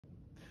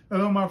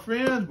Hello, my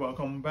friends.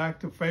 Welcome back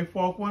to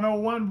Faithwalk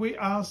 101. We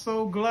are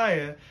so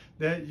glad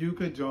that you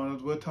could join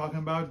us. We're talking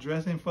about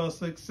dressing for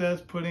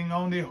success, putting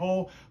on the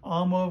whole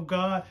armor of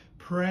God,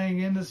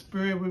 praying in the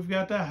Spirit. We've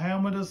got the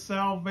helmet of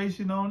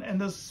salvation on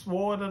and the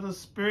sword of the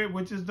Spirit,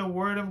 which is the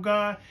Word of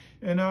God,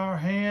 in our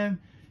hand.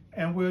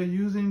 And we're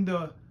using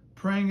the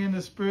praying in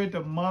the Spirit,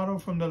 the model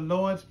from the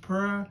Lord's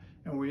Prayer.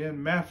 And we're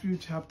in Matthew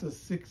chapter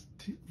 6,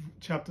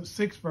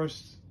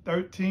 verse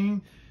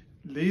 13.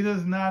 Lead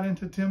us not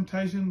into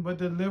temptation, but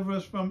deliver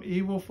us from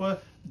evil. For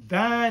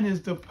thine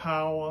is the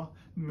power,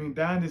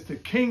 thine is the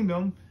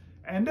kingdom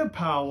and the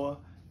power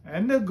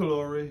and the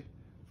glory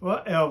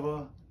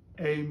forever.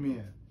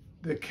 Amen.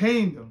 The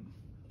kingdom,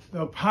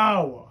 the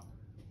power,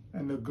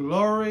 and the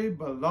glory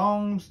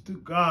belongs to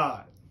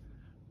God.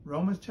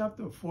 Romans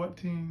chapter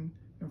 14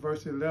 and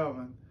verse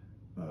 11,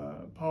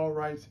 Paul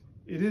writes,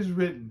 "It is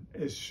written,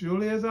 as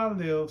surely as I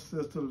live,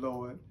 says the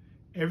Lord,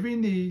 every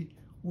knee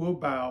will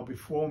bow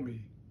before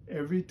me.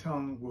 Every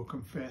tongue will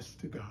confess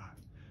to God."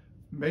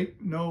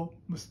 Make no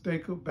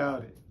mistake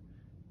about it.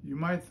 You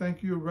might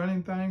think you're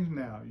running things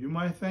now. You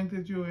might think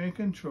that you're in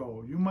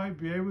control. You might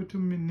be able to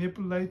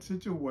manipulate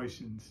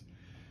situations.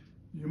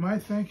 You might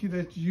think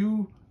that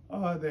you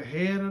are the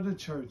head of the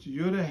church.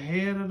 You're the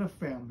head of the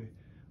family.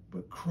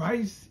 But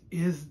Christ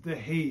is the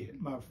head,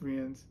 my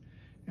friends.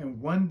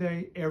 And one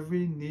day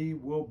every knee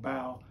will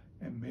bow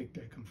and make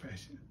that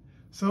confession.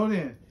 So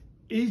then,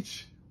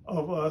 each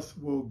of us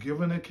will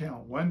give an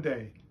account one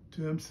day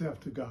to himself,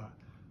 to God.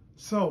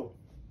 So,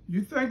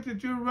 you think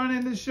that you're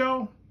running the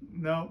show?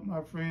 No,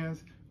 my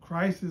friends,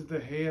 Christ is the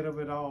head of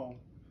it all.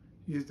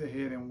 He's the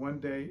head, and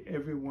one day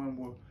everyone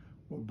will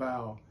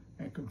bow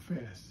and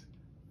confess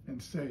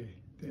and say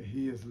that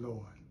he is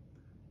Lord.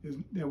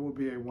 There will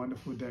be a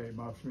wonderful day,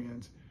 my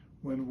friends,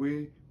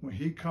 when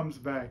he comes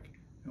back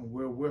and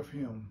we're with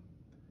him,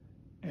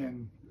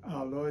 and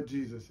our Lord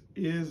Jesus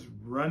is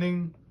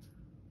running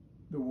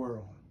the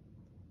world.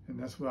 And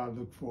that's what I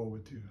look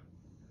forward to.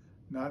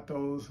 Not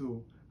those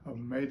who have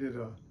made it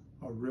a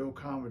real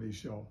comedy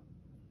show.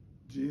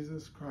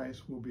 Jesus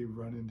Christ will be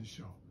running the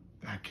show.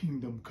 Thy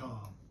kingdom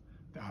come,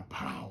 thy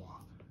power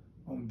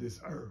on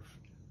this earth.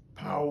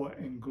 Power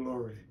and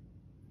glory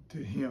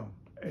to him.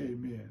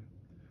 Amen.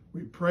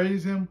 We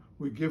praise him,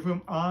 we give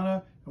him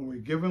honor, and we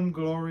give him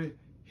glory.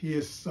 He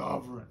is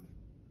sovereign.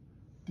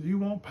 Do you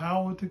want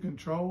power to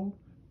control?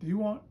 Do you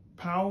want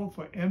power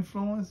for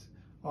influence?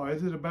 Or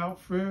is it about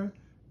fear?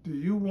 Do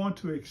you want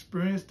to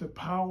experience the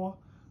power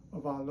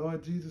of our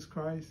Lord Jesus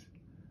Christ?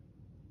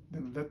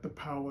 Then let the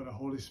power of the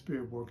Holy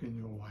Spirit work in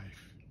your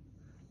life.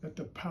 Let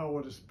the power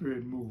of the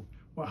Spirit move.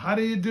 Well, how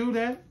do you do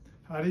that?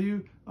 How do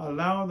you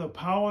allow the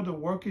power to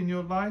work in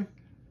your life?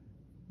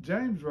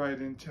 James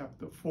writes in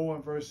chapter 4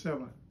 and verse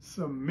 7,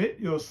 submit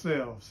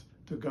yourselves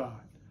to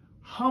God.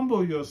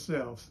 Humble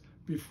yourselves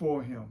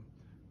before him.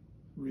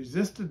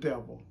 Resist the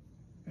devil,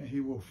 and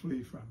he will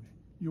flee from you.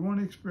 You want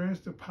to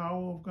experience the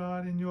power of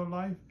God in your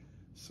life?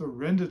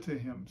 Surrender to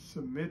him.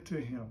 Submit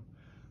to him.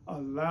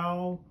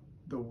 Allow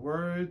the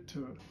word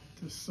to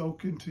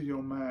soak into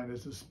your mind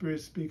as the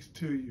Spirit speaks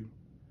to you.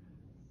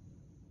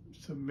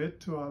 Submit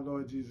to our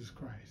Lord Jesus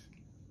Christ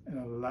and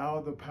allow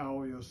the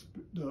power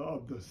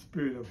of the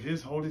Spirit, of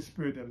his Holy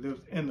Spirit that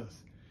lives in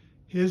us,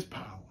 his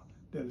power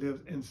that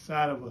lives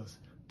inside of us,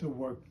 to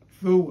work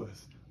through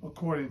us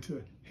according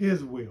to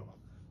his will.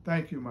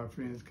 Thank you, my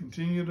friends.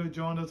 Continue to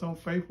join us on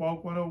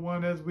Faithwalk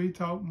 101 as we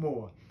talk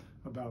more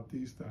about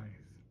these things.